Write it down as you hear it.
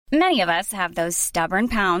Many of us have those stubborn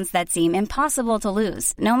pounds that seem impossible to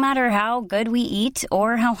lose, no matter how good we eat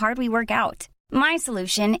or how hard we work out. My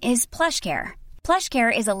solution is PlushCare.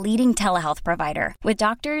 PlushCare is a leading telehealth provider with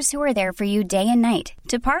doctors who are there for you day and night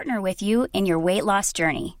to partner with you in your weight loss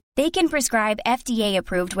journey. They can prescribe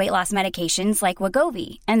FDA-approved weight loss medications like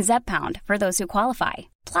Wegovy and Zepbound for those who qualify.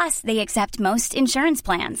 Plus, they accept most insurance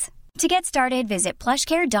plans. To get started, visit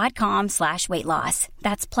plushcare.com/weightloss.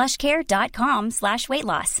 That's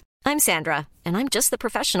plushcare.com/weightloss. I'm Sandra, and I'm just the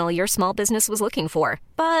professional your small business was looking for.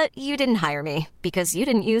 But you didn't hire me because you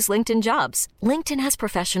didn't use LinkedIn Jobs. LinkedIn has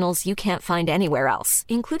professionals you can't find anywhere else,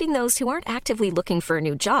 including those who aren't actively looking for a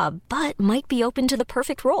new job, but might be open to the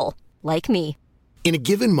perfect role, like me. In a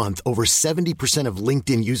given month, over 70% of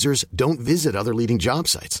LinkedIn users don't visit other leading job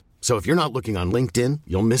sites. So if you're not looking on LinkedIn,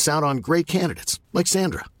 you'll miss out on great candidates like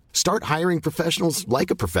Sandra. Start hiring professionals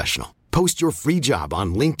like a professional. Post your free job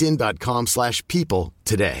on linkedin.com/people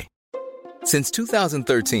today. Since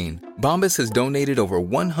 2013, Bombas has donated over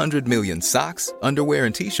 100 million socks, underwear,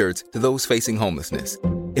 and T-shirts to those facing homelessness.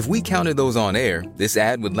 If we counted those on air, this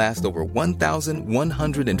ad would last over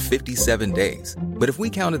 1,157 days. But if we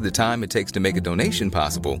counted the time it takes to make a donation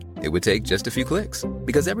possible, it would take just a few clicks.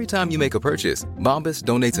 Because every time you make a purchase, Bombas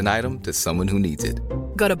donates an item to someone who needs it.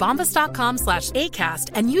 Go to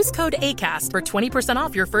bombas.com/ACAST and use code ACAST for 20%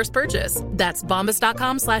 off your first purchase. That's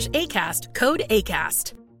bombas.com/ACAST, code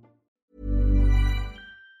ACAST.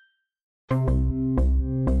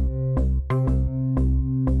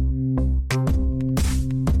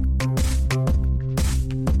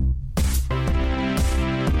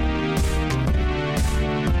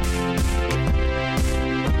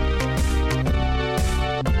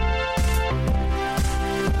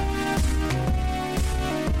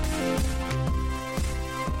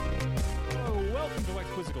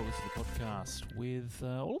 With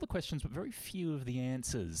all the questions, but very few of the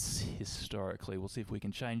answers historically. We'll see if we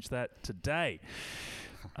can change that today.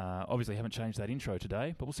 Obviously, haven't changed that intro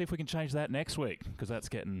today, but we'll see if we can change that next week because that's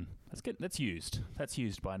used. That's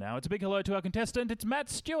used by now. It's a big hello to our contestant. It's Matt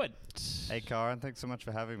Stewart. Hey, Karen. Thanks so much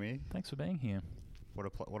for having me. Thanks for being here.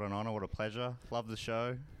 What an honour. What a pleasure. Love the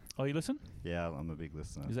show. Oh, you listen? Yeah, I'm a big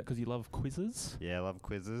listener. Is that because you love quizzes? Yeah, I love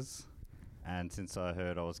quizzes. And since I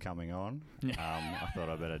heard I was coming on, I thought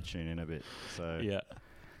I better tune in a bit. So yeah,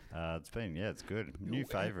 it's good. New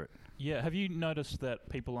favourite. Yeah, have you noticed that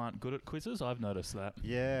people aren't good at quizzes? I've noticed that.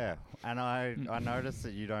 Yeah, and I noticed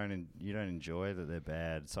that you don't enjoy that they're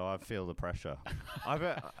bad. So I feel the pressure.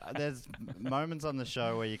 There's moments on the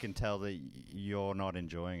show where you can tell that you're not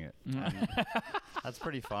enjoying it. And that's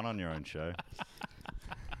pretty fun on your own show.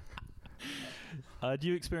 Do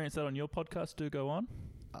you experience that on your podcast? Do go on.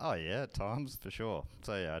 Oh, yeah, at times, for sure.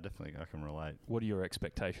 So, yeah, I can relate. What are your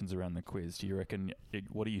expectations around the quiz? Do you reckon,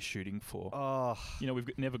 what are you shooting for? Oh.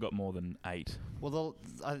 We've never got more than 8. Well,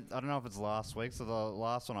 I don't know if it's last week. So, the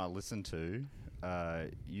last one I listened to,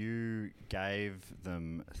 you gave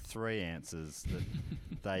them 3 answers that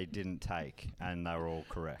they didn't take, and they were all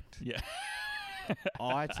correct. Yeah.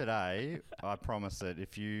 I promise that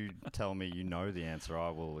if you tell me you know the answer, I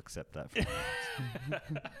will accept that for you.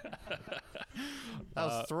 That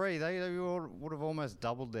was 3. They would have almost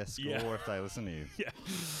doubled their score if they listened to you.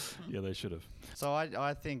 Yeah, they should have. So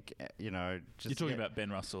I think, just... You're talking about Ben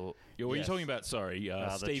Russell. You're talking about,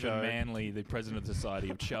 Stephen Manley, the president of the Society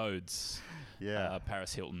of Chodes. Yeah.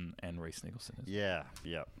 Paris Hilton and Reece Nicholson. Yeah.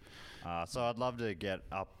 So I'd love to get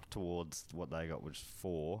up towards what they got, which is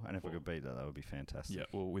 4, and if we could beat that would be fantastic. Yeah,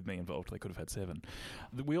 well, with me involved, they could have had 7.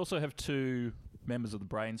 We also have 2 members of the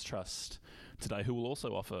Brains Trust today who will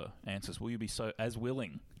also offer answers. Will you be as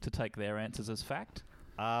willing to take their answers as fact?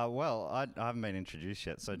 Well, I haven't been introduced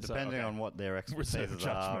yet, so depending on what their expertise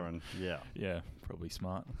are, and yeah, probably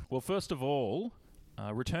smart. Well, first of all,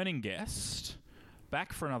 returning guest.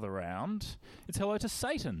 Back for another round. It's hello to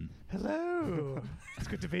Satan. Hello. It's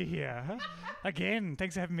good to be here. Again,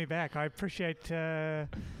 thanks for having me back. I appreciate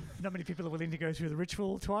not many people are willing to go through the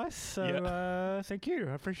ritual twice, so thank you.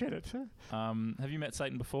 I appreciate it. Have you met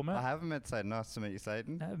Satan before, Matt? I haven't met Satan. Nice to meet you,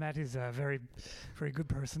 Satan. Matt is a very, very good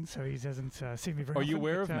person, so he doesn't see me very often. Are you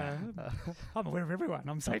aware of Matt? I'm aware of everyone.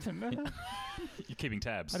 I'm Satan. You're keeping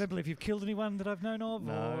tabs. I don't believe you've killed anyone that I've known of.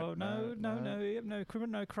 No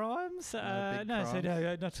criminal, no crimes. We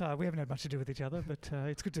haven't had much to do with each other, but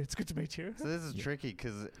it's good to meet you. So this is tricky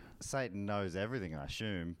because Satan knows everything, I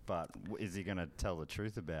assume, but is he going to tell the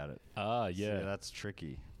truth about it? Yeah. So that's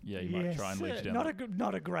tricky. Yeah, you might try and lead you down.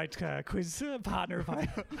 Not a great quiz partner. If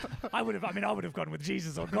I would have gone with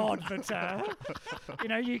Jesus or God, but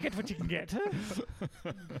you get what you can get.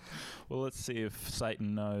 Well, let's see if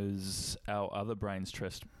Satan knows our other Brains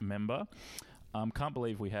Trust member. Can't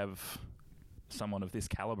believe we have someone of this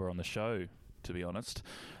calibre on the show, to be honest.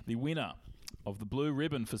 The winner of the blue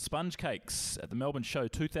ribbon for sponge cakes at the Melbourne Show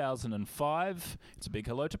 2005. It's a big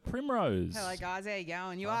hello to Primrose. Hello, guys. How you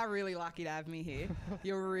going? You are really lucky to have me here.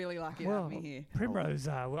 You're really lucky to have me here. Primrose,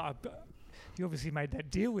 you obviously made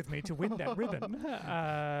that deal with me to win that ribbon.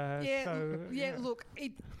 Look,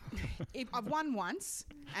 I've won once,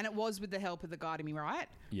 and it was with the help of the guy to me right.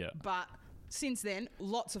 Yeah. But since then,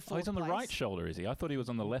 lots of fourth he's on the place. right shoulder, is he? I thought he was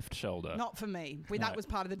on the left shoulder. Not for me. That was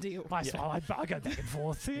part of the deal. I go back and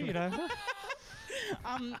forth, you know.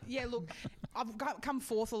 Look, I've come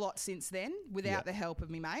fourth a lot since then without the help of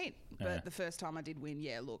me mate. But the first time I did win,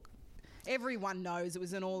 look, everyone knows. It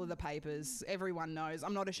was in all of the papers. Everyone knows.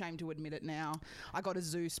 I'm not ashamed to admit it now. I got a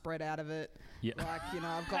zoo spread out of it. Yeah. Like,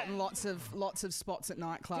 I've gotten lots of spots at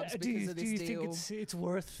nightclubs because of this deal. Do you think it's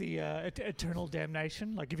worth the eternal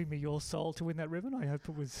damnation, like giving me your soul to win that ribbon? I hope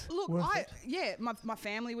it was worth it. Yeah, my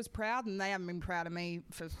family was proud, and they haven't been proud of me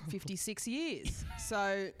for 56 years.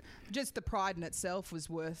 So just the pride in itself was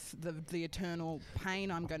worth the eternal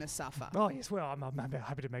pain I'm going to suffer. Oh yes, well I'm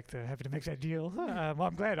happy to make that deal. Well,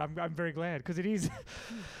 I'm glad. I'm very glad, because it is.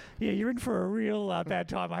 Yeah, you're in for a real bad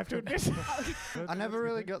time, I have to admit. I never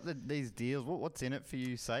really got these deals. What's in it for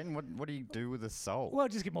you, Satan? What do you do with a soul? Well,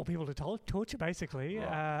 just get more people to torture, basically.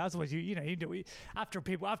 Right. Otherwise, after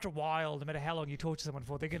a while, no matter how long you torture someone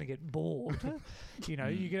for, they're going to get bored. You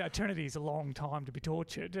get eternity is a long time to be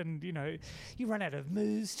tortured, and you run out of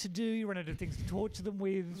moves to do, you run out of things to torture them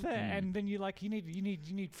with, and then you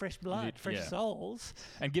need fresh blood, fresh souls.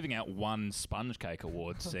 And giving out one sponge cake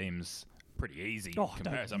award seems pretty easy in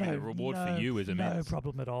comparison. The reward for you is immense. No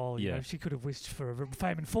problem at all. She could have wished for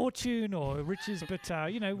fame and fortune or riches, but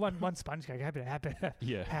one sponge cake, happy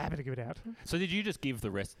to give it out. So did you just give a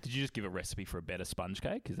recipe for a better sponge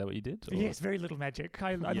cake? Is that what you did? Or? Yes, very little magic.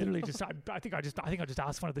 I literally just I think I just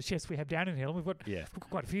asked one of the chefs we have down in Hill. We've got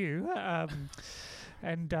quite a few.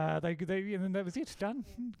 And that was it. Done.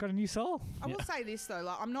 Got a new soul. I will say this though,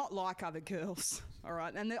 like, I'm not like other girls, all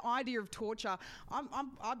right. And the idea of torture,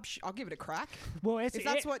 I'll give it a crack. Well,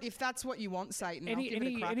 if that's what you want, Satan, I'll give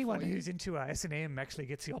it a crack. Anyone who's into S&M actually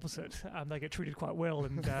gets the opposite. They get treated quite well,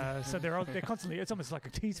 and so they're constantly. It's almost like a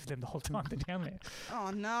tease for them the whole time they're down there. Oh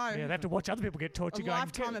no! Yeah, they have to watch other people get tortured. A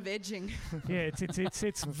lifetime of edging. Yeah,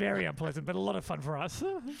 it's very unpleasant, but a lot of fun for us.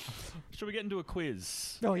 Should we get into a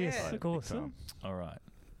quiz? Oh yes, of course. All right.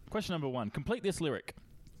 Question number 1. Complete this lyric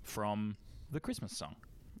from the Christmas song.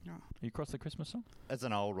 Oh. Are you across the Christmas song? It's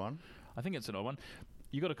an old one. I think it's an old one.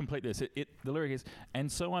 You got to complete this. The lyric is,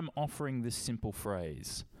 and so I'm offering this simple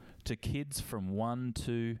phrase to kids from 1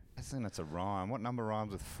 to... I think that's a rhyme. What number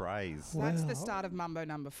rhymes with phrase? Well, that's the start of Mumbo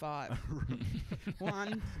number 5.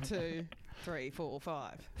 1, 2, 3, 4,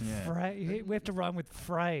 5. Yeah. We have to rhyme with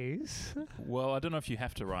phrase. Well, I don't know if you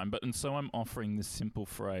have to rhyme, but and so I'm offering this simple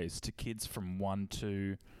phrase to kids from 1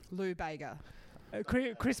 to... Lou Bega.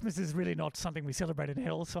 Christmas is really not something we celebrate in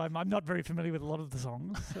Hell, so I'm not very familiar with a lot of the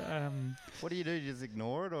songs. What do? You just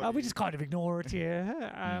ignore it? Or we just kind of ignore it,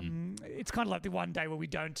 yeah. It's kind of like the one day where we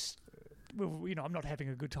don't... I'm not having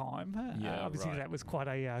a good time. Obviously, that was quite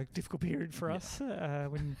a difficult period for us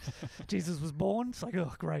when Jesus was born. It's like,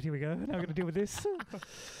 oh, great, here we go. Now we're going to deal with this.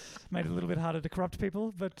 Made it a little bit harder to corrupt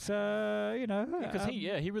people, but because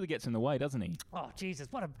he really gets in the way, doesn't he? Oh Jesus,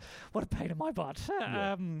 what a pain in my butt.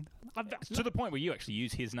 To the point where you actually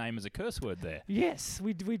use his name as a curse word there. Yes,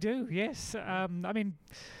 we do. Yes, I mean,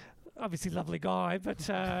 obviously lovely guy, but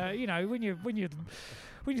when you're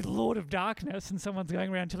the Lord of Darkness and someone's going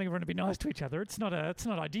around telling everyone to be nice to each other, it's not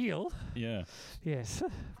ideal. Yeah. Yes.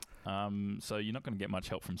 So you're not going to get much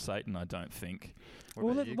help from Satan, I don't think.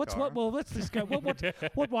 Let's just go.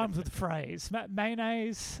 What rhymes with phrase?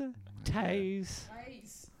 Mayonnaise, tase.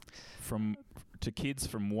 To kids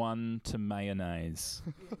from 1 to mayonnaise.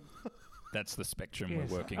 That's the spectrum we're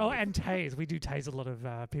working with. Oh, and tase. We do tase a lot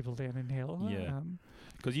of people down in Hill. Yeah.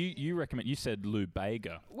 Because you said Lou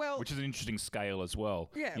Bega, which is an interesting scale as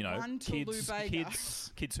well. Yeah, 1 to Lou Bega.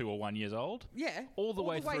 Kids who are 1 year old. Yeah. All the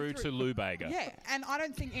way through to Lou Bega. Yeah, and I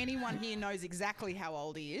don't think anyone here knows exactly how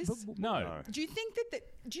old he is. No. Do you think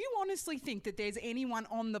do you honestly think that there's anyone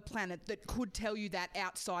on the planet that could tell you that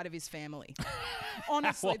outside of his family?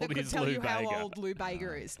 Honestly, that could tell you how old Lou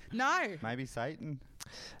Bega is. No. Maybe Satan.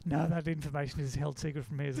 No, that information is held secret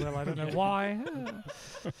from me as well. I don't know why.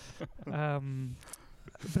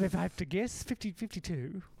 But if I have to guess,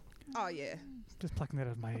 52. Oh, yeah. Just plucking that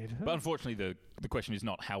out of my head. But unfortunately, the question is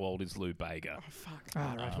not how old is Lou Bega. Oh, fuck.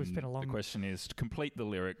 Right, we've spent a long... The question is to complete the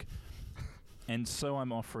lyric, and so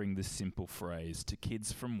I'm offering this simple phrase to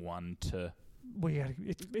kids from 1 to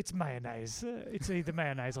It's mayonnaise. It's either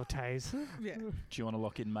mayonnaise or Taze. Yeah. Do you want to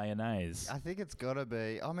lock in mayonnaise? I think it's got to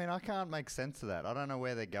be. I mean, I can't make sense of that. I don't know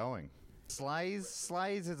where they're going. Sleighs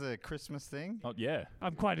is a Christmas thing. Oh, yeah.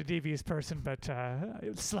 I'm quite a devious person, but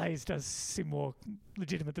Sleighs does seem more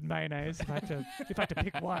legitimate than mayonnaise. If I had to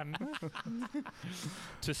pick one.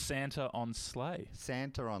 To Santa on sleigh.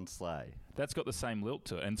 Santa on sleigh. That's got the same lilt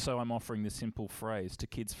to it. And so I'm offering this simple phrase to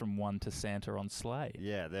kids from 1 to Santa on sleigh.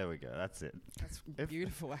 Yeah, there we go. That's it. That's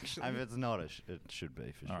beautiful, actually. If it's not, it should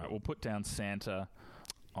be for sure. All right, we'll put down Santa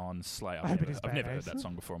on sleigh. I hope it is I've never heard mayonnaise. that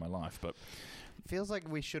song before in my life, but... Feels like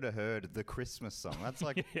we should have heard the Christmas song. That's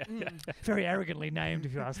like very arrogantly named,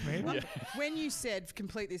 if you ask me. When you said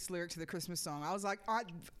complete this lyric to the Christmas song, I was like,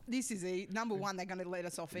 this is number one. They're going to let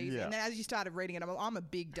us off easy. Yeah. And then as you started reading it, I'm a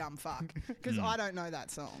big dumb fuck because I don't know that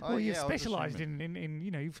song. Well, you've specialised in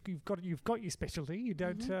you've got your specialty. You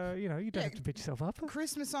don't you don't have to beat yourself up.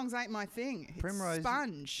 Christmas songs ain't my thing. It's Primrose,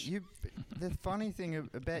 sponge. The funny thing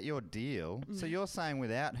about your deal, so you're saying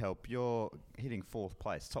without help, you're hitting 4th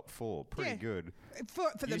place, top 4, pretty good. For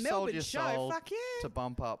the Melbourne Show, fuck yeah. To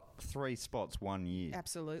bump up 3 spots 1 year.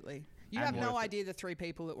 Absolutely. You And have no worth it. idea the 3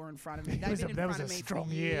 people that were in front of me. That was a strong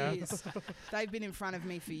year. They've been in front of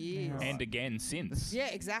me for years. And again since. Yeah,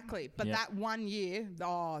 exactly. But that 1 year,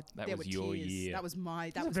 that there was were your tears. year. That was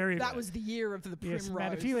that was the year of the Yes, Primrose.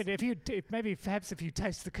 Matt, if you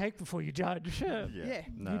taste the cake before you judge,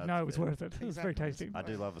 you'd know it was worth it. It was very tasty. I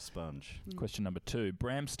do love a sponge. Question number 2.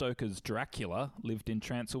 Bram Stoker's Dracula lived in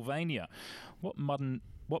Transylvania. What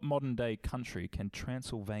modern day country can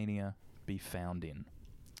Transylvania be found in?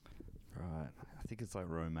 Right. I think it's like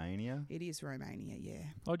Romania. It is Romania, yeah.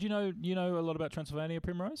 Oh, do you know a lot about Transylvania,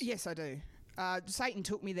 Primrose? Yes, I do. Satan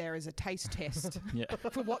took me there as a taste test Yeah.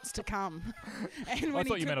 for what's to come. And I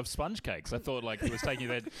thought you meant of sponge cakes. I thought like he was taking you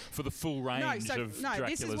there for the full range of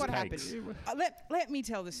Dracula's this is what cakes. happened. Let me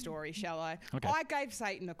tell the story, shall I? Okay. I gave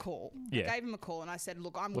Satan a call. Yeah. I gave him a call and I said,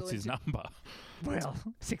 look, I'm What's willing his to... number? Well,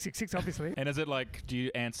 666, obviously. And is it like, do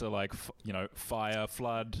you answer like, fire,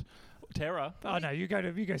 flood, terror? Oh no, you go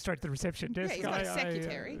straight to the reception desk. Yeah, he's got a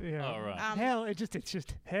secretary. Oh, right. Hell, it's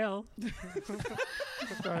just hell.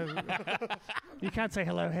 So, you can't say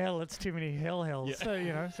hello hell. It's too many hells.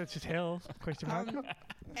 Yeah. So it's just hell. Question mark.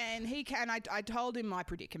 And I told him my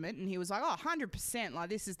predicament, and he was like, "Oh, 100%! Like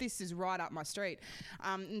this is right up my street."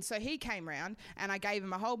 And so he came round, and I gave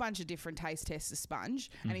him a whole bunch of different taste tests of sponge,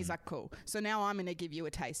 and he's like, "Cool. So now I'm going to give you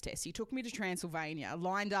a taste test." He took me to Transylvania,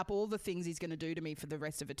 lined up all the things he's going to do to me for the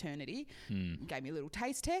rest of eternity, gave me a little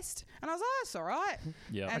taste test, and I was like, "Oh, it's all right."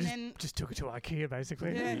 Yeah. And then just took it to IKEA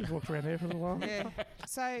basically. Yeah. Just walked around there for a little while. yeah.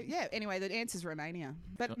 So yeah. Anyway, the answer's Romania,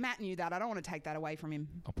 but Matt knew that. I don't want to take that away from him.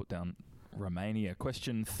 I'll put down Romania.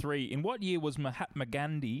 Question 3. In what year was Mahatma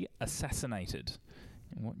Gandhi assassinated?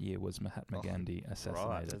 In what year was Mahatma Gandhi assassinated?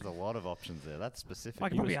 Right, there's a lot of options there. That's specific. I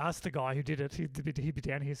could probably ask the guy who did it. He'd be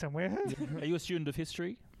down here somewhere. Are you a student of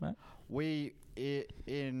history, Matt?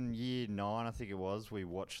 In year 9, I think it was, we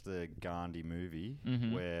watched the Gandhi movie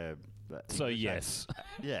where... So, yes.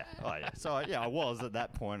 Yeah. Oh, yeah. So, I was at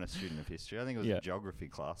that point a student of history. I think it was a geography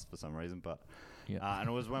class for some reason, but... and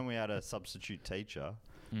it was when we had a substitute teacher.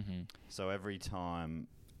 Mm-hmm. So every time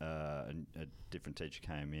a different teacher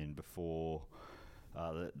came in, before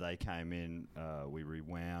they came in, we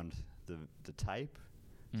rewound the tape.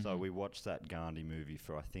 Mm-hmm. So we watched that Gandhi movie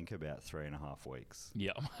for I think about 3.5 weeks.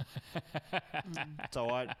 Yeah.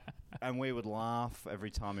 And we would laugh every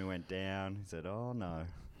time he went down. He said, "Oh no,"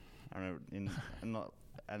 and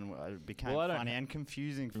it became funny and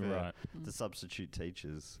confusing for the substitute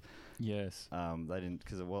teachers. Yes. They didn't,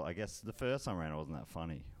 because I guess the first time around it wasn't that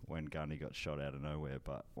funny when Gandhi got shot out of nowhere,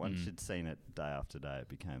 but once you'd seen it day after day, it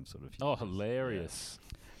became sort of... Oh, hilarious.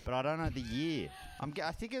 Yeah. But I don't know the year.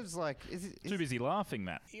 I think it was like... Too busy laughing,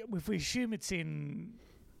 Matt. If we assume it's in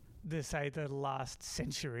the last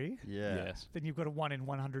century, yes, then you've got a 1 in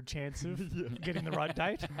 100 chance of getting the right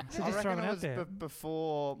date. So I just reckon throw it it out was there.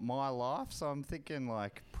 before my life, so I'm thinking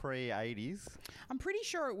like pre-80s. I'm pretty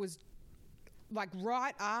sure it was like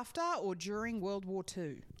right after or during World War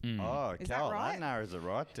II. Oh, is that right? That narrows it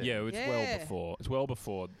right down. Yeah, it's well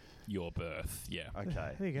before your birth. Yeah.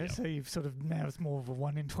 Okay. There you go. Yeah. So you've sort of now it's more of a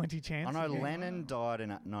 1 in 20 chance. I know Lennon died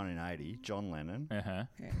in 1980. John Lennon. Uh-huh.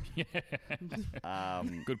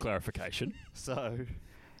 Good clarification. So,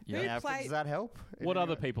 Yeah. does that help? What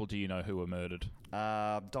other people do you know who were murdered?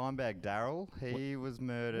 Dimebag Darrell. He was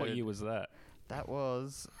murdered. What year was that? That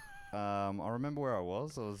was. I remember where I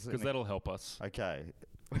was. Because that'll help us. Okay.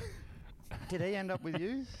 Did he end up with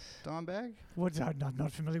you, Dimebag? I'm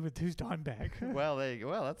not familiar with who's Dimebag. Well, there you go.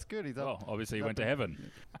 Well, that's good. He's up. Obviously he went to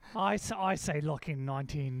heaven. I say lock in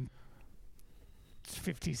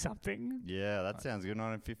 50-something. Yeah, that sounds good.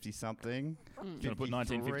 1950-something. You want to put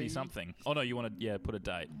 1950-something? Oh, no, you want to, put a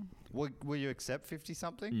date. Will you accept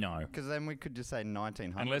 50-something? No. Because then we could just say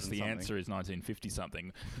 1900. Unless the answer is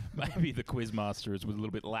 1950-something. Maybe the quizmaster was a little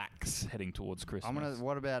bit lax heading towards Christmas.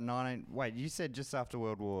 What about 19... Wait, you said just after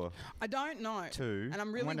World War I don't know. II. And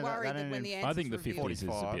I'm really worried that when the answers I think the 50s revealed- is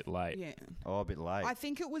a bit late. Yeah. Oh, a bit late. I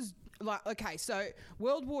think it was like, okay, so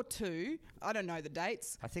World War II, I don't know the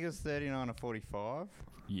dates. I think it was 39 or 45.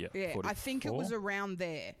 Yeah. Yeah, 44? I think it was around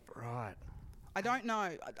there. Right. I don't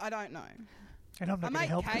know. I don't know. And I'm not going to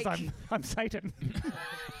help because I'm Satan.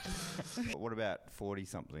 What about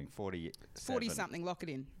 40-something? 40-something, lock it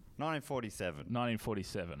in. 1947.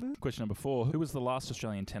 1947. Question number 4. Who was the last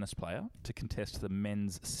Australian tennis player to contest the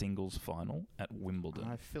men's singles final at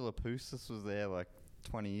Wimbledon? Philippoussis was there like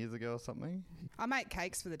 20 years ago or something. I make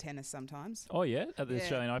cakes for the tennis sometimes. Oh, yeah? At the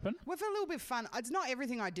Australian Open? With a little bit of fun. It's not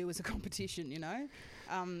everything I do is a competition, you know.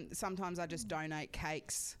 Sometimes I just donate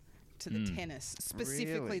cakes to the tennis,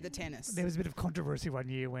 specifically the tennis. There was a bit of controversy one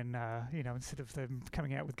year when, instead of them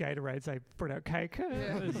coming out with Gatorades, they brought out cake.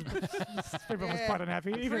 Everyone was quite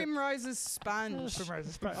unhappy. Primrose's sponge.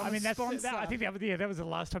 I mean, I think that was the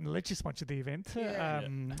last time the Lecture sponsored the event,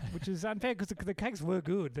 which is unfair because the cakes were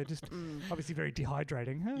good. They're just obviously very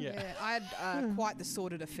dehydrating. I had quite the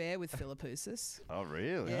sordid affair with Philippoussis. Oh,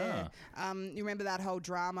 really? Yeah. You remember that whole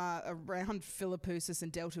drama around Philippoussis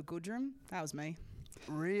and Delta Goodrum? That was me.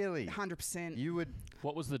 Really? 100%. You would...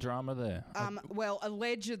 What was the drama there? Well,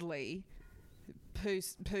 allegedly,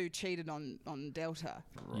 Pooh cheated on Delta.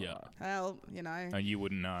 Right. Yeah. Well, you know. And you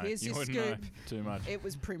wouldn't know. Here's you your wouldn't scoop. know too much. It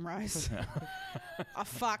was Primrose. I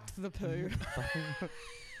fucked the Pooh.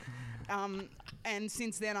 And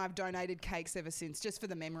since then, I've donated cakes ever since, just for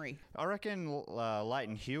the memory. I reckon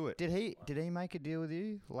Leighton Hewitt. Did he make a deal with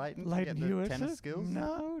you, Leighton? Leighton Hewitt? Tennis skills?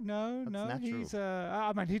 No. Natural. He's.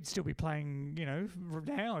 He'd still be playing,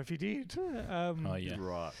 now if he did. Oh yeah.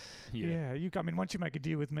 Right. Yeah. Once you make a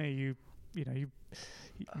deal with me, you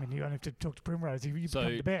don't have to talk to Primrose. You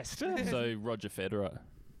become the best. So Roger Federer.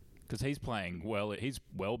 Because he's playing well. He's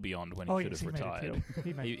well beyond when he should have retired.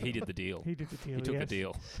 He did the deal. He did the deal. He took the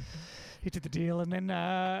deal. He did the deal, and then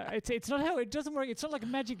it's not how it doesn't work. It's not like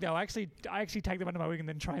magic though. I actually take them under my wing and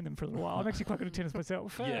then train them for a little while. I'm actually quite good at tennis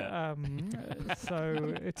myself. Yeah.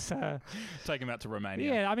 So it's take him out to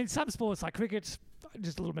Romania. Yeah, I mean some sports like cricket,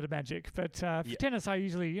 just a little bit of magic, but for tennis I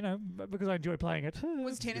usually because I enjoy playing it.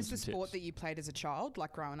 Was tennis the sport that you played as a child,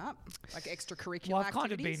 like growing up, like extracurricular well,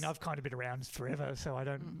 activities? I've kind of been around forever, so I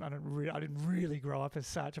didn't really grow up as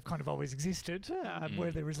such. I've kind of always existed,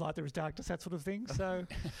 where there is light, there is darkness, that sort of thing. So.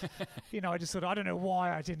 I just I don't know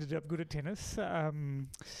why I ended up good at tennis,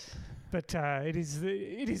 but it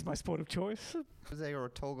is my sport of choice. Was there a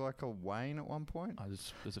tall guy called Wayne at one point?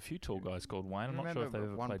 There's a few tall guys called Wayne. I'm not sure if they've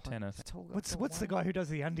ever played tennis. What's the guy who does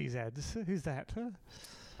the undies ads? Who's that?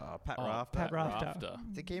 Pat Rafter. Pat Rafter.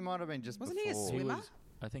 I think he might have been just Wasn't before. he a swimmer?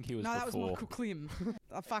 I think he was No, before. that was Michael Klim.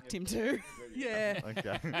 I fucked him too. Yeah.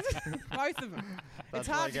 Okay. Both of them. That's It's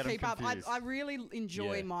why I hard to get 'em keep up. confused. I really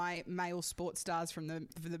enjoy my male sports stars from the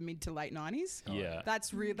mid to late 90s. Yeah.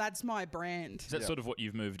 That's my brand. Is that sort of what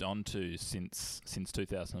you've moved on to since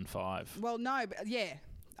 2005? Well, no, but yeah.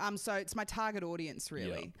 So it's my target audience,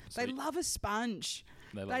 really. Yeah. So they love a sponge.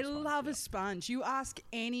 They love a sponge. You ask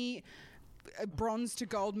any bronze to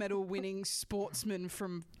gold medal winning sportsman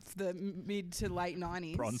from the mid to late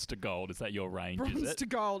 90s. Bronze to gold, is that your range? Bronze to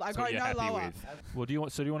gold. I go no lower. Well, do you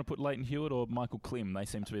want to put Leighton Hewitt or Michael Klim? They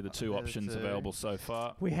seem to be the two options available so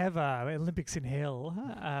far. We have Olympics in hell,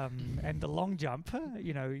 and the long jump.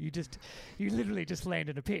 You literally just land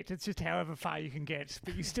in a pit. It's just however far you can get,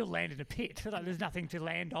 but you still land in a pit. Like, there's nothing to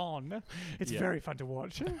land on. It's very fun to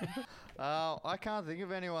watch. I can't think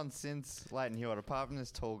of anyone since Leighton Hewitt apart from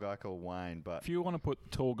this tall guy called Wayne. But if you want to put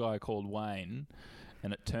tall guy called Wayne,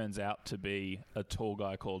 and it turns out to be a tall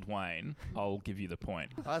guy called Wayne, I'll give you the point.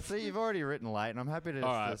 I see you've already written Leighton. I'm happy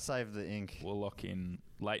to save the ink. We'll lock in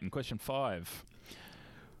Leighton. Question 5.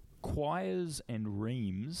 Choirs and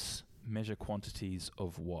reams measure quantities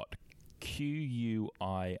of what?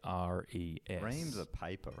 Q-U-I-R-E-S. Reams of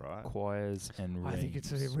paper, right? Choirs and reams. I think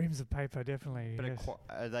it's reams of paper, definitely. But yes.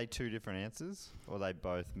 are they two different answers, or they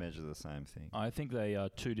both measure the same thing? I think they are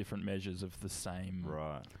two different measures of the same.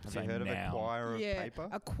 Right. Have same you heard noun. of a choir of paper?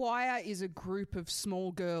 A choir is a group of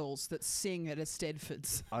small girls that sing at a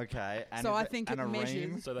Stedfords. Okay. And so I think it measures.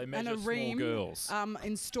 Ream? So they measure and a ream, small girls.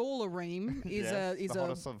 Install a ream is the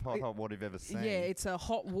hottest of hot water you've ever seen. Yeah, it's a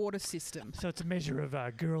hot water system. So it's a measure of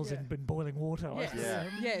girls in boiling water. Yes. Yeah.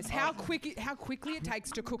 Yes. How quickly it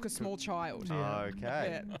takes to cook a small child. Yeah.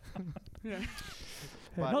 Okay. Yeah.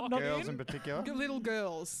 But not girls in particular? Little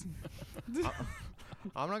girls.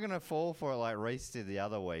 I'm not going to fall for it like Reese did the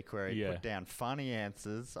other week where he put down funny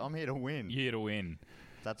answers. I'm here to win. You're here to win.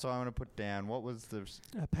 That's what I'm going to put down. What was the...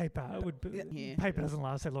 paper. Paper doesn't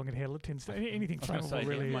last that long in hell. It tends to... Anything flammable,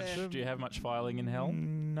 really. Do you have much filing in hell?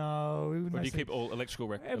 No. Or do you keep all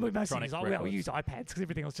electronic records? We use iPads because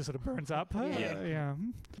everything else just sort of burns up. Yeah.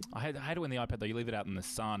 I hate it when the iPad, though, you leave it out in the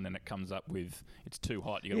sun and it comes up with, it's too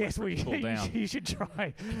hot. You got to cool down. You should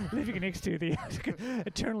try leaving it next to the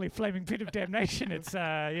eternally flaming pit of damnation. It's,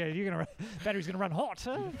 battery's going to run hot.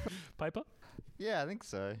 Paper? Yeah, I think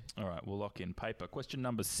so. All right, we'll lock in paper. Question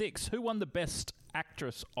number 6. Who won the Best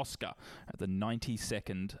Actress Oscar at the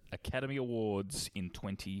 92nd Academy Awards in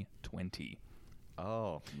 2020?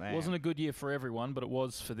 Oh, man. It wasn't a good year for everyone, but it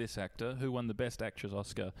was for this actor. Who won the Best Actress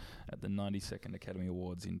Oscar at the 92nd Academy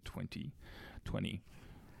Awards in 2020?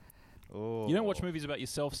 Oh. You don't watch movies about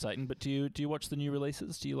yourself, Satan, but do you watch the new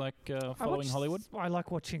releases? Do you like following Hollywood? I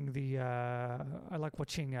like watching Flat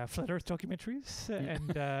Earth documentaries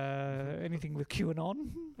and anything with QAnon.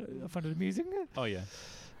 I find it amusing. Oh yeah.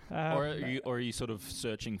 Or are you sort of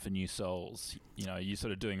searching for new souls? You know, you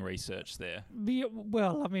sort of doing research there.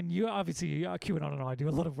 Well, I mean, you obviously QAnon and I do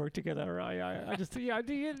a lot of work together. I just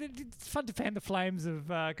it's fun to fan the flames of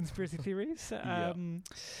conspiracy theories.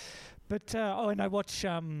 But and I watch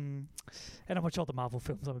all the Marvel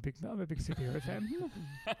films. I'm a big superhero fan.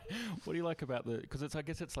 What do you like about because I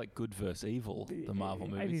guess it's like good versus evil, the Marvel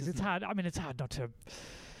movies. It is. It's hard. I mean, it's hard not to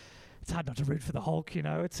root for the Hulk. You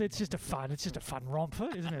know, it's just a fun romp,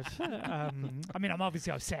 isn't it? I mean, I'm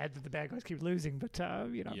sad that the bad guys keep losing, but I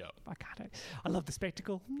can't. I love the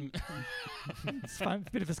spectacle. It's fun. It's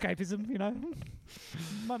a bit of escapism, you know.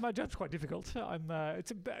 My job's quite difficult.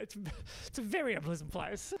 It's a very unpleasant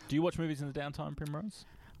place. Do you watch movies in the downtime, Primrose?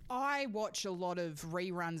 I watch a lot of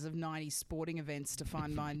reruns of 90s sporting events to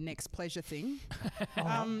find my next pleasure thing.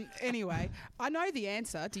 Anyway, I know the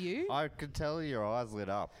answer. Do you? I could tell your eyes lit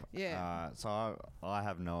up. Yeah. So I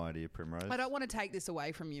have no idea, Primrose. I don't want to take this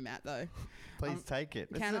away from you, Matt, though. Please take it.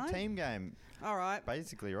 It's a team game. All right.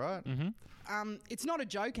 Basically, right? Mm-hmm. It's not a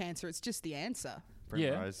joke answer. It's just the answer.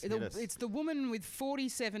 Primrose, it's the woman with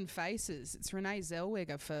 47 faces. It's Renee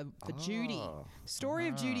Zellweger for Judy. Story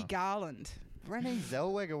of Judy Garland. Renee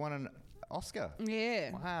Zellweger won an Oscar.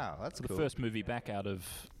 Yeah. Wow, that's cool. The first movie back out of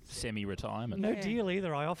semi-retirement. No deal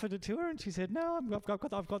either. I offered it to her, and she said, "No,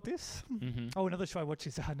 I've got this." Mm-hmm. Oh, another show I watch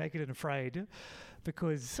is Naked and Afraid,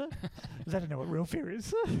 because they don't know what real fear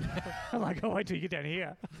is. I'm like, wait till you get down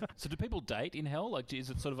here. So, do people date in hell? Like,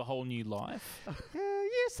 is it sort of a whole new life?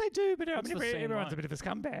 Yes, they do, but everyone's a bit of a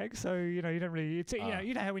scumbag, so you don't really. It's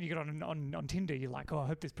you know how when you get on Tinder, you're like, I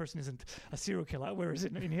hope this person isn't a serial killer. Whereas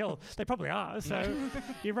in hell, they probably are. So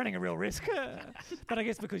you're running a real risk. But I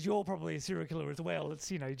guess because you're probably a serial killer as well,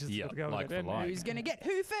 it's you just got to go with it. Who's going to get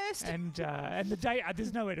who first? And the day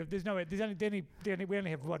we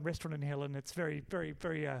only have one restaurant in hell, and it's very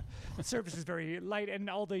the service is very late, and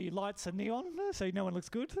all the lights are neon, so no one looks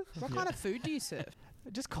good. What kind of food do you serve?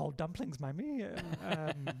 Just cold dumplings, maybe.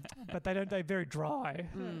 But they're very dry,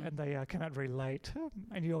 and they come out very late,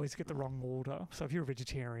 and you always get the wrong order. So if you're a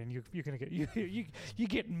vegetarian, you're going to get you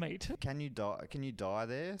get meat. Can you die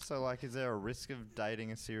there? So like, is there a risk of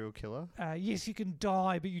dating a serial killer? Yes, you can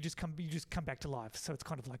die, but you just come back to life. So it's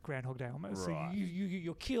kind of like Groundhog Day almost. Right. So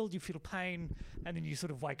you're killed, you feel pain, and then you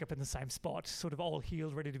sort of wake up in the same spot, sort of all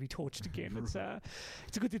healed, ready to be tortured again. It's a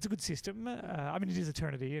good system. I mean, it is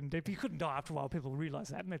eternity, and if you couldn't die after a while, people realise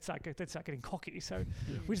that, and they start getting cocky. So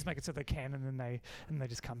we just make it so they can, and then they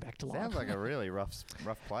just come back to life. Sounds like a really rough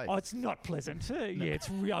place. Oh, it's not pleasant.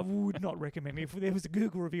 I would not recommend it. If there was a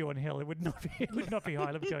Google review on hell, it would not be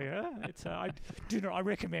high. Let me tell you, I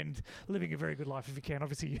recommend living a very good life if you can.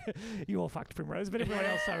 Obviously, you all fucked, Primrose, but everyone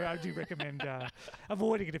else, I do recommend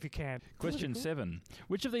avoiding it if you can. Question 7: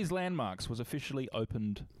 Which of these landmarks was officially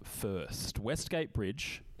opened first? Westgate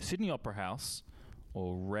Bridge, Sydney Opera House,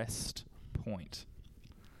 or Rest Point?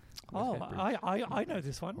 I know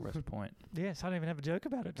this one. Rest Point. Yes, I don't even have a joke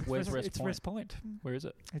about it. Where's Rest It's Point? Rest Point. Where is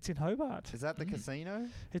it? It's in Hobart. Is that the casino?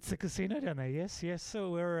 It's the casino down there. Yes.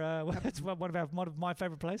 So it's one of my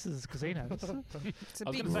favourite places. Casinos. It's a I was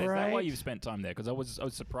big. going to say, is that why you've spent time there? Because I was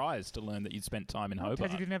surprised to learn that you'd spent time in Hobart.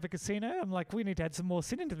 Because you didn't have a casino. I'm like, we need to add some more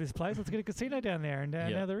sin into this place. Let's get a casino down there, and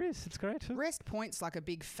now there is. It's great. Rest Point's like a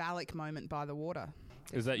big phallic moment by the water.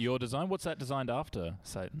 Is that your design? What's that designed after,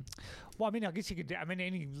 Satan? Well, I mean, I guess you could. I mean,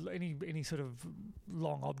 any sort of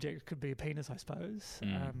long object could be a penis, I suppose.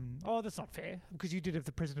 That's not fair, because you did have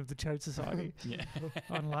the president of the Chode Society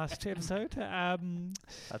on last episode.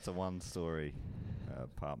 That's a one story.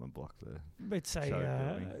 apartment block there. It's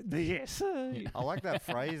yes. I like that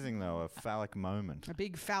phrasing though, a phallic moment. A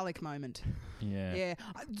big phallic moment. Yeah. Yeah.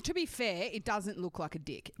 To be fair, it doesn't look like a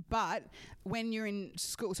dick. But when you're in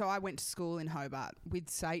school, so I went to school in Hobart with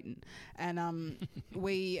Satan, and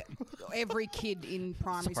every kid in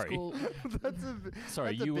primary school. That's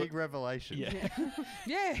a big revelation. Yeah.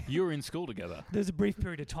 Yeah. You were in school together. There's a brief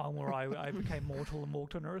period of time where I became mortal and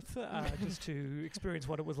walked on Earth just to experience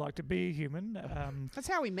what it was like to be a human. That's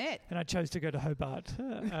how we met. And I chose to go to Hobart,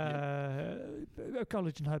 a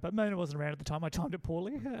college in Hobart. Mona wasn't around at the time. I timed it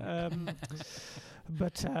poorly.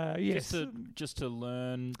 But yes. Just to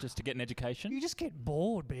learn, just to get an education? You just get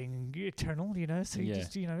bored being eternal, So you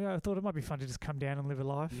just, I thought it might be fun to just come down and live a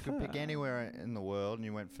life. You could pick anywhere in the world and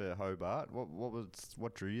you went for Hobart.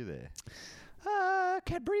 What drew you there?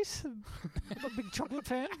 Cadbury's. I'm a big chocolate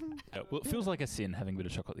fan. Well, it feels like a sin having a bit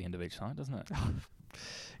of chocolate at the end of each night, doesn't it?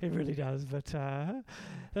 It really does, but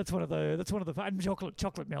that's one of the and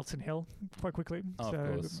chocolate melts in hell quite quickly. Oh, so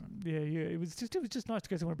of course. Yeah, it was just nice to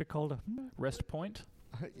go somewhere a bit colder. Rest Point.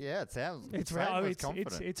 Yeah, it sounds. It's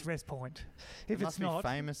Rest Point. If it it's not,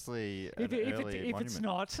 famously if it's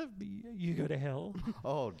not, you go to hell.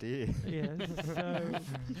 Oh dear. Yeah. So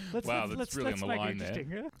that's really on the line there.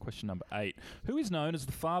 Yeah? Question number 8: Who is known as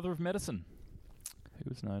the father of medicine? Who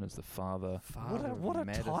is known as the father what a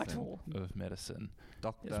title of medicine?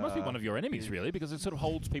 Doctor. It must be one of your enemies, really, because it sort of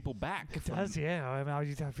holds people back. It does, yeah. I mean,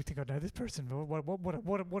 you think I know this person.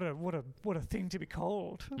 What a thing to be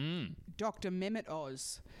called. Dr. Mehmet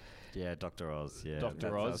Oz. Yeah, Dr. Oz. Yeah,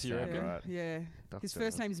 Dr. Oz, you reckon? Right. Yeah. His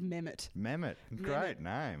first name's Mehmet. Mehmet, great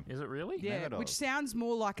name. Is it really? Yeah, Mehmet which Oz. sounds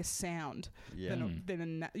more like a sound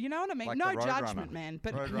than you know what I mean? Like no the judgment, Roadrunner. man.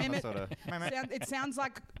 But Roadrunner Mehmet, it sounds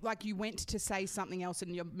like you went to say something else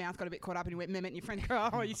and your mouth got a bit caught up and you went Mehmet and your friend go,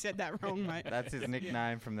 oh, you said that wrong, mate. That's his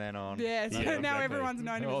nickname from then on. Yeah, so now exactly. everyone's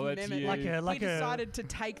known him as Mehmet. He decided to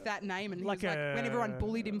take that name and he was like, when everyone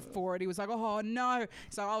bullied him for it, he was like, oh no,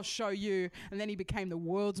 so I'll show you. And then he became the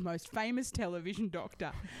world's most famous television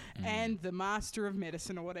doctor and the master of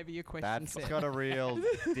medicine or whatever your question said. That's got a real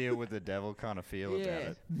deal with the devil kind of feel about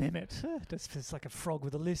it. Mehmet. That's like a frog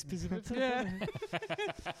with a lisp, isn't it? Yeah.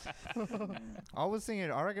 I was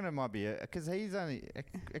thinking, I reckon it might be, because he's only,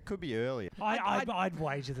 it could be earlier. I'd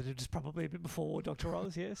wager that it was probably a bit before Dr.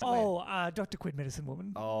 Oz, yes. Dr. Quinn, Medicine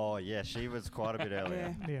Woman. Oh, yeah, she was quite a bit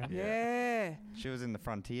earlier. Yeah. She was in the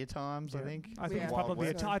Frontier Times, I think. I think it's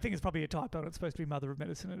probably a typo. It's supposed to be Mother of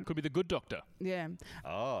Medicine. It could be the Good Doctor. Yeah.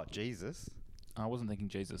 Oh, Jesus. I wasn't thinking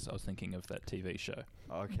Jesus. I was thinking of that TV show.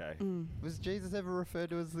 Okay. Was Jesus ever referred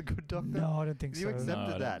to as the Good Doctor? No, I don't think so. You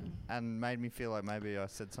accepted that and made me feel like maybe I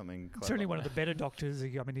said something clever. Certainly one of the better doctors. I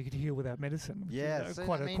mean, he could heal without medicine. Yeah.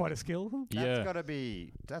 Quite a skill.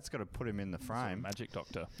 That's got to put him in the frame. A magic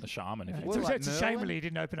doctor, a shaman. If It's a shame really he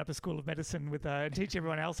didn't open up a school of medicine with and teach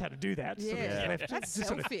everyone else how to do that. Yeah. That's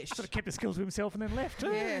selfish. Sort of kept the skills to himself and then left.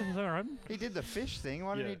 Yeah. All right. He did the fish thing.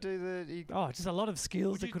 Why did he do the... just a lot of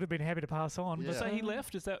skills that could have been happy to pass on. So he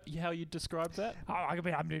left? Is that how you describe that?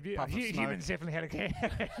 Humans definitely had a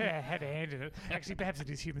hand in it. Actually, perhaps it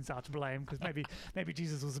is humans are to blame because maybe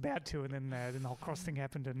Jesus was about to, and then the whole cross thing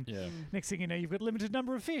happened, and next thing you know, you've got a limited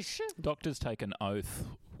number of fish. Doctors take an oath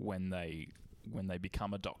when they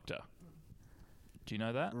become a doctor. Do you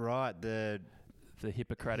know that? Right, the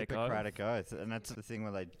Hippocratic oath, and that's the thing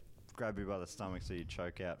where they grab you by the stomach so you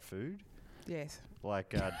choke out food. Yes. Like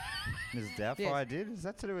Mrs. Doubtfire did? Is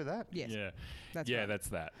that to do with that? Yes. Yeah. That's right. right. That's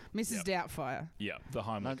that. Mrs. Doubtfire. Yeah. The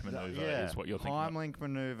Heimlich maneuver is what you're thinking Heimlich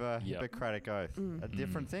maneuver, Hippocratic oath.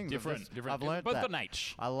 Different things. Different. I've learned both that. got an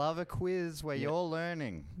H. I love a quiz where you're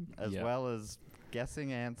learning as well as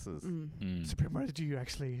guessing answers. So, Primrose, do you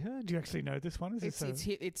actually know this one?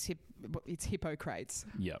 It's Hippocrates.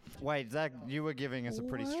 Yeah. Wait, Zach, you were giving us a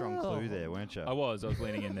pretty strong clue there, weren't you? I was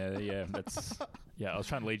leaning in there. Yeah. I was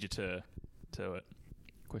trying to lead you to it.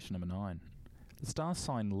 Question number 9. The star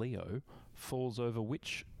sign Leo falls over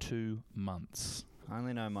which 2 months? I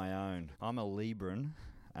only know my own. I'm a Libran,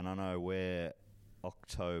 and I know where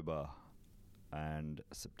October and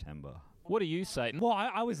September. What are you, Satan? Well,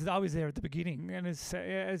 I was there at the beginning, and as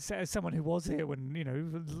someone who was there when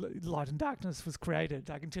light and darkness was created,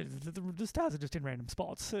 I can tell you that the stars are just in random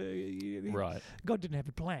spots. Right. God didn't have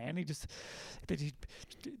a plan. They just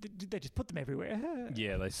put them everywhere.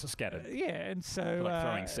 Yeah, they scattered. Yeah, and so like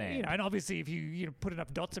throwing sand. And obviously, if you put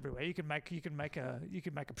enough dots everywhere, you can make a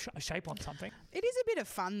shape on something. It is a bit of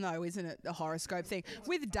fun, though, isn't it? The horoscope thing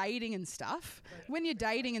with dating and stuff. When you're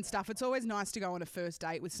dating and stuff, it's always nice to go on a first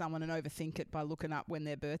date with someone and overthink overthink it by looking up when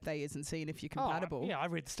their birthday is and seeing if you're compatible. Yeah, I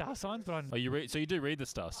read the star signs, but So you do read the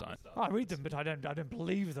star signs? I read them, but I don't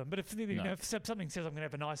believe them. But if if something says I'm going to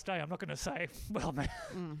have a nice day, I'm not going to say, well, man,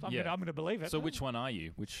 I'm going to believe it. So which one are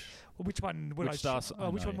you? Which one would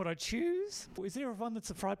I choose? Is there one that's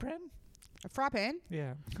a fry pan? A fry pan?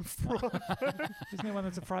 Yeah. Isn't there one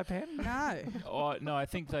that's a fry pan? No. Oh no, I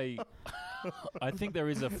think there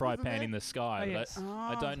is a fry pan in the sky. Yes.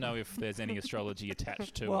 I don't know if there's any astrology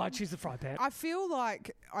attached to it. Well, I choose the fry pan. I feel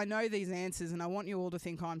like I know these answers and I want you all to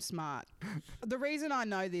think I'm smart. The reason I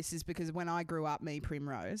know this is because when I grew up,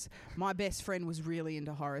 Primrose, my best friend was really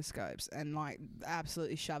into horoscopes and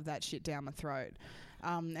absolutely shoved that shit down my throat.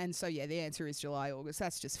 And so, the answer is July, August.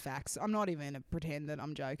 That's just facts. I'm not even going to pretend that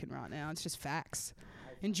I'm joking right now. It's just facts.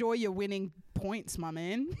 Enjoy your winning points, my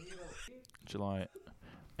man. July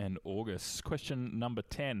and August. Question number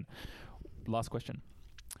 10. Last question.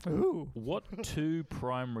 Ooh. What two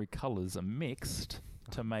primary colours are mixed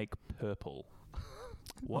to make purple?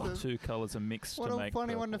 What two colours are mixed to make purple? What a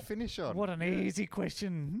funny one to finish on. What an easy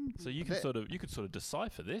question. So you could sort of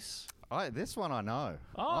decipher this. This one I know.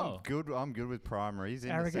 Oh. I'm good with primaries in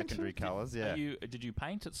the secondary colours. Yeah. Did you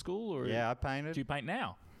paint at school or? Yeah, I painted. Do you paint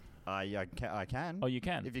now? I can. Oh, you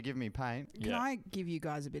can? If you give me paint. Can I give you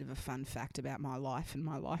guys a bit of a fun fact about my life and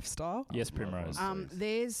my lifestyle? Yes, Primrose.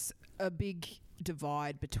 There's a big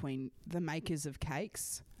divide between the makers of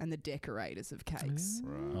cakes and the decorators of cakes.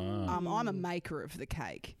 Right. I'm a maker of the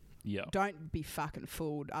cake. Yeah. Don't be fucking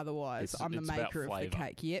fooled. Otherwise, I'm the maker of the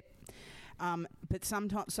cake. Yep. But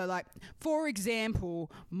sometimes, for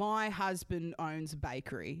example, my husband owns a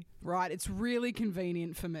bakery, right? It's really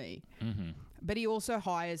convenient for me. Mm-hmm. But he also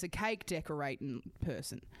hires a cake decorating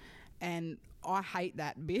person. And I hate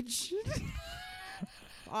that bitch.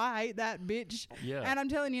 I hate that bitch. Yeah. And I'm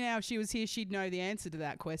telling you now, if she was here, she'd know the answer to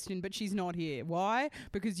that question, but she's not here. Why?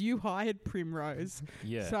 Because you hired Primrose.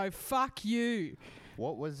 Yeah. So fuck you.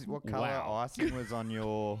 What colour icing was on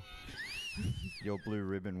your blue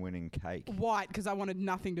ribbon winning cake? White, because I wanted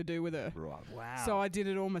nothing to do with her. Right. Wow. So I did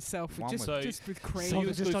it all myself, just with cream. So you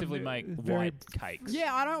exclusively make white cakes?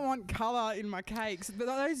 Yeah, I don't want colour in my cakes, but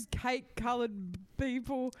those cake-coloured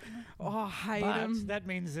people, I hate them. That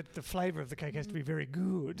means that the flavour of the cake has to be very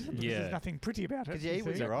good. Because there's nothing pretty about it. Because you eat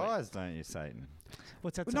with your eyes, don't you, Satan?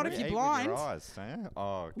 What's that? But not if you're eat blind. With your eyes, don't you?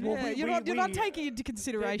 Oh, yeah, you're not taking into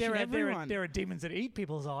consideration everyone. There are demons that eat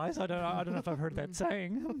people's eyes. I don't know if I've heard that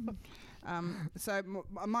saying. So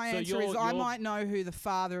my answer is I might know who the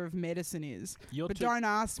father of medicine is, but don't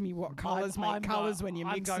ask me what colours make colours when you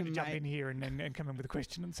mix them. I'm going to jump in here and come in with a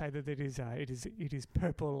question and say that it is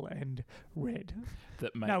purple and red.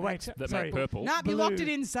 That make purple. Nah, you locked it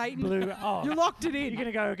in, Satan. Blue. Oh, you locked it in. You're going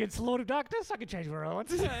to go against the Lord of Darkness? I can change where I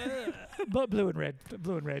want. But blue and red.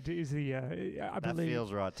 Blue and red is the. I that believe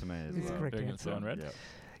feels right to me as well. It's the correct answer. Blue and red. Yep.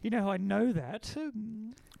 You know how I know that?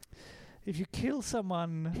 If you kill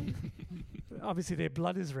someone, obviously their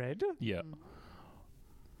blood is red. Yeah.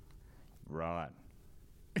 Right.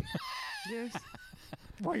 Yes.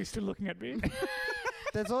 Why are you still looking at me?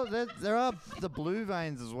 There are the blue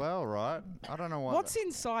veins as well, right? I don't know what. What's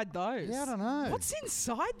inside those? Yeah, I don't know. What's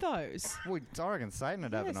inside those? Well, I reckon Satan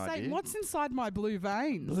would have an Satan, idea. what's inside my blue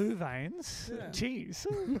veins? Blue veins? Yeah. Cheese.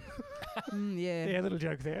 Yeah. Yeah, little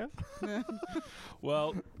joke there.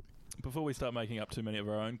 Well, before we start making up too many of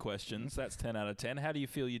our own questions, that's 10 out of 10. How do you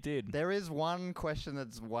feel you did? There is one question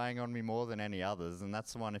that's weighing on me more than any others, and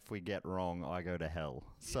that's the one if we get wrong, I go to hell.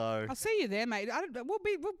 So I'll see you there, mate. We'll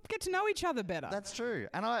get to know each other better. That's true.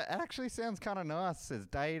 And it actually sounds kind of nice as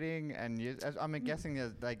dating, and I'm guessing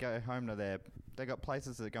as they go home to they got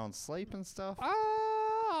places that go and sleep and stuff.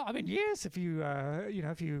 I mean, yes, if you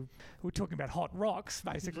we're talking about hot rocks,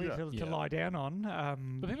 basically, to lie down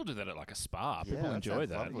on. But people do that at like a spa. People enjoy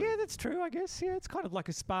that. Lovely. Yeah, that's true, I guess. Yeah, it's kind of like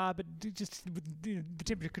a spa, but just with the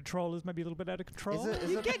temperature control is maybe a little bit out of control.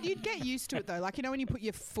 You'd get used to it, though. Like, when you put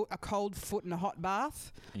a cold foot in a hot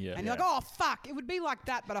bath, and you're like, oh, fuck, it would be like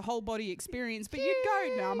that, but a whole body experience. But you'd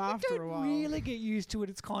go numb after a while. You don't really get used to it.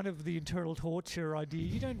 It's kind of the internal torture idea.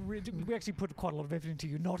 You don't we actually put quite a lot of effort into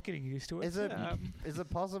you not getting used to it. Is it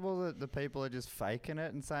possible that the people are just faking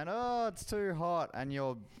it and saying, oh, it's too hot, and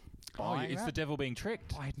you're buying it's the devil being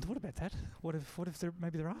tricked. I hadn't thought about that. What if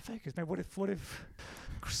maybe there are fakers? Maybe what if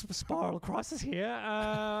spiral crisis here?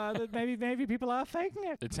 That maybe people are faking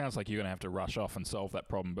it. It sounds like you're going to have to rush off and solve that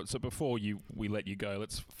problem. But so before we let you go,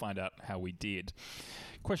 let's find out how we did.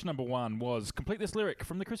 Question number 1 was, complete this lyric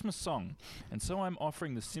from the Christmas song. And so I'm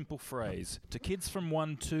offering the simple phrase to kids from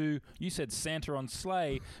 1 to, you said Santa on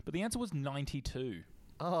sleigh, but the answer was 92.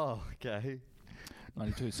 Oh, okay.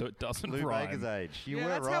 92, so it doesn't Lou rhyme. Bega's age. You yeah, were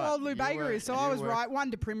that's right. how old Lou Bega is. So I was right.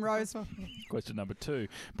 1 to Primrose. Question number 2.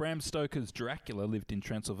 Bram Stoker's Dracula lived in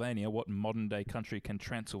Transylvania. What modern-day country can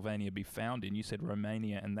Transylvania be found in? You said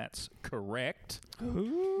Romania, and that's correct.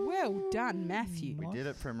 Well done, Matthew. We did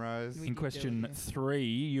it, Primrose. In question 3,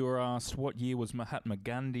 you were asked what year was Mahatma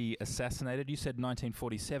Gandhi assassinated. You said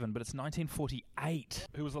 1947, but it's 1948.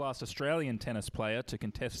 Who was the last Australian tennis player to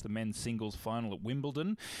contest the men's singles final at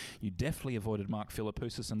Wimbledon? You definitely avoided Mark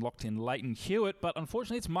Philippoussis and locked in Leighton Hewitt, but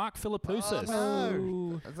unfortunately it's Mark Philippoussis. Oh,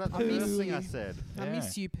 no. Is that the first thing I said? I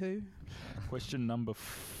miss you, Pooh. Question number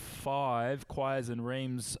 5. Quires and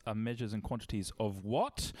reams are measures and quantities of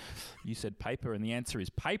what? You said paper, and the answer is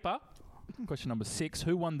paper. Question number 6.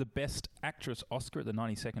 Who won the Best Actress Oscar at the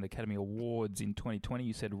 92nd Academy Awards in 2020?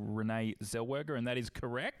 You said Renee Zellweger, and that is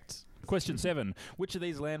correct. Question 7. Which of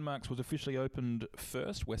these landmarks was officially opened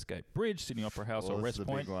first? Westgate Bridge, Sydney Opera House, or West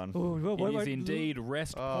Point? It is indeed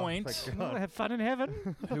Rest Point. We'll have fun in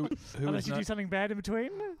heaven. Unless you do something bad in between.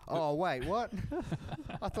 Oh, wait, what?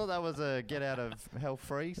 I thought that was a get out of hell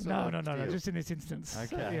free. No, just in this instance.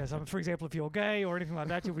 Okay. Yeah, so for example, if you're gay or anything like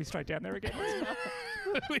that, you'll be straight down there again.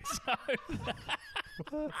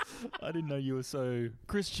 I didn't know you were so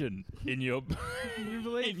Christian in your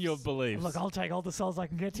beliefs. Look, I'll take all the souls I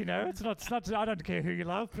can get. It's not. I don't care who you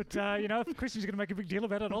love, but if Christians are going to make a big deal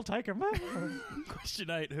about it, I'll take them. Question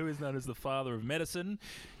 8. Who is known as the father of medicine?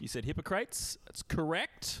 You said Hippocrates. That's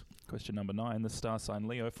correct. Question number 9. The star sign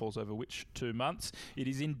Leo falls over which 2 months? It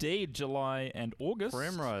is indeed July and August.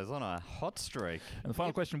 Primrose on a hot streak. And the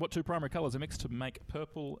final question: what 2 primary colours are mixed to make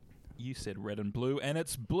purple? You said red and blue, and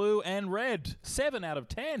it's blue and red. 7 out of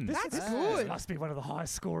 10. That's good. This must be one of the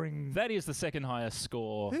highest scoring. That is the second highest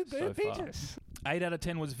score so beat far. us? 8 out of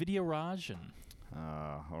 10 was Vidya-Rajan.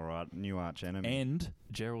 All right. New arch enemy. And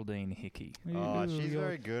Geraldine Hickey. Oh, she's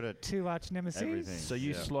very good at 2 arch nemesis. everything. So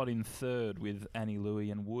you slot in third with Annie Louie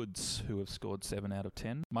and Woods, who have scored 7 out of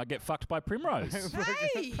 10. Might get fucked by Primrose.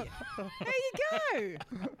 Hey, there you go.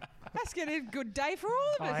 That's going to be a good day for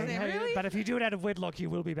all of us then, really. But if you do it out of wedlock, you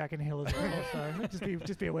will be back in hell as well. So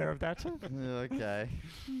just be aware of that. Okay.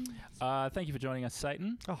 Thank you for joining us,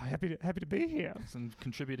 Satan. Oh, happy to be here. And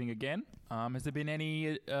contributing again. Has there been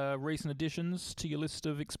any recent additions to your list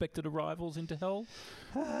of expected arrivals into hell?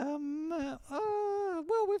 Well,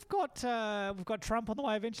 we've got Trump on the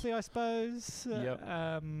way eventually, I suppose. Yep.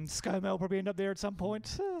 ScoMo will probably end up there at some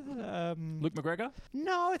point. Luke McGregor?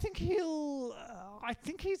 No, I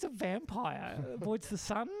think he's a vampire. Avoids the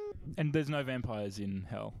sun. And there's no vampires in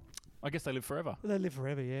hell. I guess they live forever. They live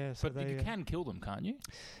forever, yeah. So but you can kill them, can't you?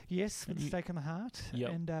 Yes, with a stake in the heart. Yep.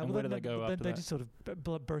 And where do they go after that? They just sort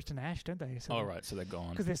of burst in ash, don't they? So right, so they're gone.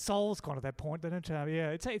 Because their soul's gone at that point. They don't.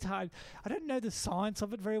 It's hard. I don't know the science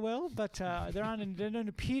of it very well, but there don't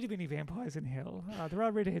appear to be any vampires in hell. There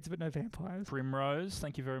are redheads, but no vampires. Primrose,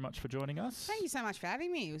 thank you very much for joining us. Thank you so much for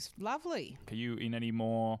having me. It was lovely. Are you in any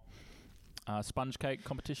more sponge cake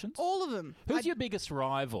competitions? All of them. Who's your biggest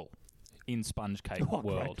rival in sponge cake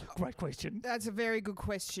world? Great question. That's a very good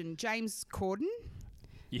question. James Corden.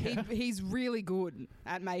 Yeah. He's really good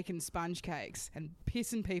at making sponge cakes and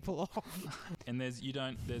pissing people off. And you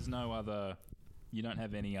don't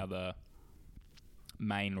have any other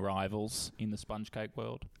main rivals in the sponge cake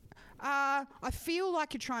world? I feel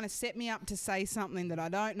like you're trying to set me up to say something that I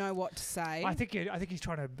don't know what to say. I think he's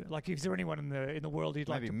trying to is there anyone in the world you'd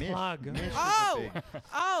like to Mish. plug? Mish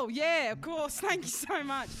oh yeah, of course. Thank you so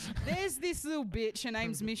much. There's this little bitch. Her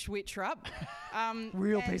name's Mish Wittrup.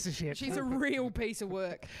 Real piece of shit. She's a real piece of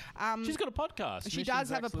work. She's got a podcast. She does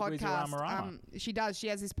have a podcast. She does. She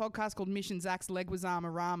has this podcast called Mission Zach's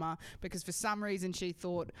Leguizamo Rama because for some reason she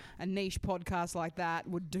thought a niche podcast like that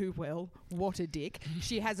would do well. What a dick.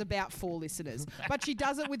 She has about 4 listeners. But she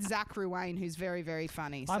does it with Zach Ruane, who's very, very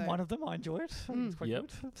funny. I'm one of them. I enjoy it. It's quite good.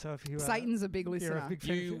 So if you Satan's a big listener. A big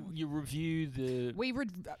you review the...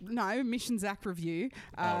 Mission Zach review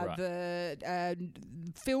the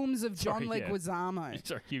films of John Leguizamo.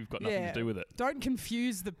 Sorry, you've got nothing to do with it. Don't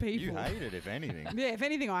confuse the people. You hate it, if anything. Yeah, if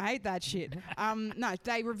anything, I hate that shit. No,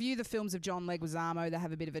 they review the films of John Leguizamo. They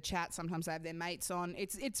have a bit of a chat. Sometimes they have their mates on.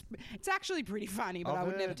 It's actually pretty funny, but I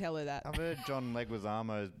would never tell her that. I've heard John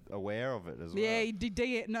Leguizamo's aware of it as well. Yeah, he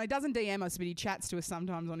doesn't DM us, but he chats to us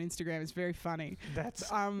sometimes on Instagram. It's very funny.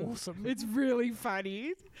 That's awesome. It's really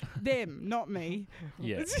funny. Them, not me.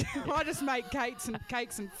 Yeah. I just make cakes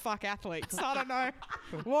and fuck athletes. I don't know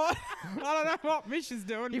what Mish is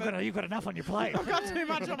doing. You've got enough on your plate. I've got too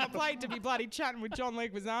much on my plate to be bloody chatting with John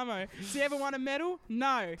Leguizamo. Has he ever won a medal?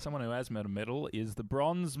 No. Someone who has won a medal is the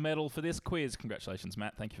bronze medal for this quiz. Congratulations,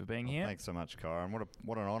 Matt. Thank you for being here. Thanks so much, Kyron.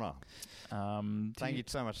 What an honour. Thank you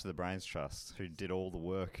so much to the Brains Trust, who did all the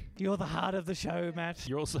work. You're the heart of the show, Matt.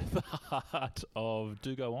 You're also the heart of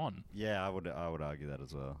Do Go On. Yeah, I would argue that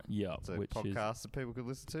as well. Yeah, it's a podcast that people could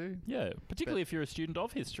listen to. Yeah, particularly if you're a student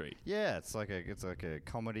of history. Yeah, it's like a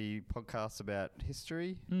comedy podcast about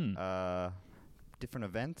history. Different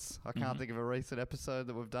events. I can't think of a recent episode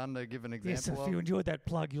that we've done to give an example. Yes, if you enjoyed that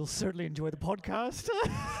plug, you'll certainly enjoy the podcast.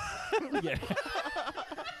 Yeah.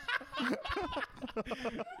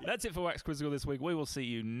 That's it for Wax Quizzical this week. We will see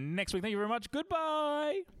you next week. Thank you very much.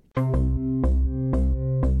 Goodbye.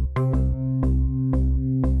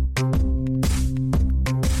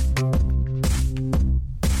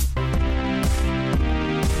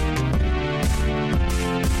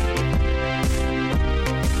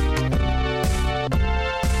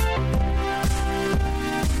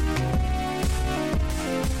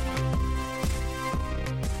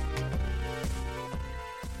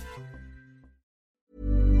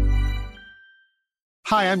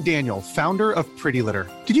 Hi, I'm Daniel, founder of Pretty Litter.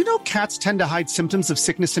 Did you know cats tend to hide symptoms of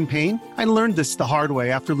sickness and pain? I learned this the hard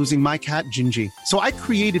way after losing my cat, Gingy. So I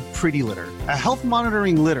created Pretty Litter, a health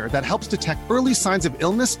monitoring litter that helps detect early signs of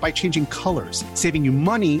illness by changing colors, saving you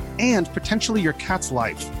money and potentially your cat's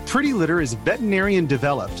life. Pretty Litter is veterinarian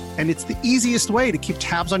developed, and it's the easiest way to keep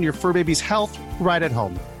tabs on your fur baby's health right at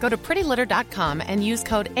home. Go to prettylitter.com and use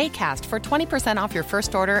code ACAST for 20% off your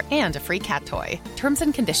first order and a free cat toy. Terms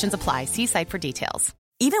and conditions apply. See site for details.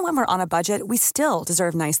 Even when we're on a budget, we still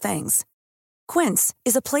deserve nice things. Quince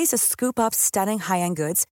is a place to scoop up stunning high-end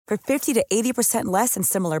goods for 50 to 80% less than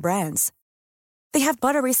similar brands. They have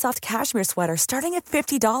buttery soft cashmere sweaters starting at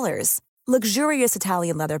 $50, luxurious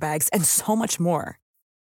Italian leather bags, and so much more.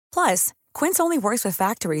 Plus, Quince only works with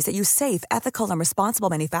factories that use safe, ethical, and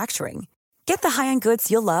responsible manufacturing. Get the high-end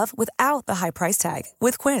goods you'll love without the high price tag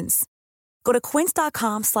with Quince. Go to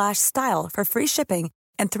quince.com/style for free shipping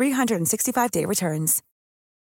and 365-day returns.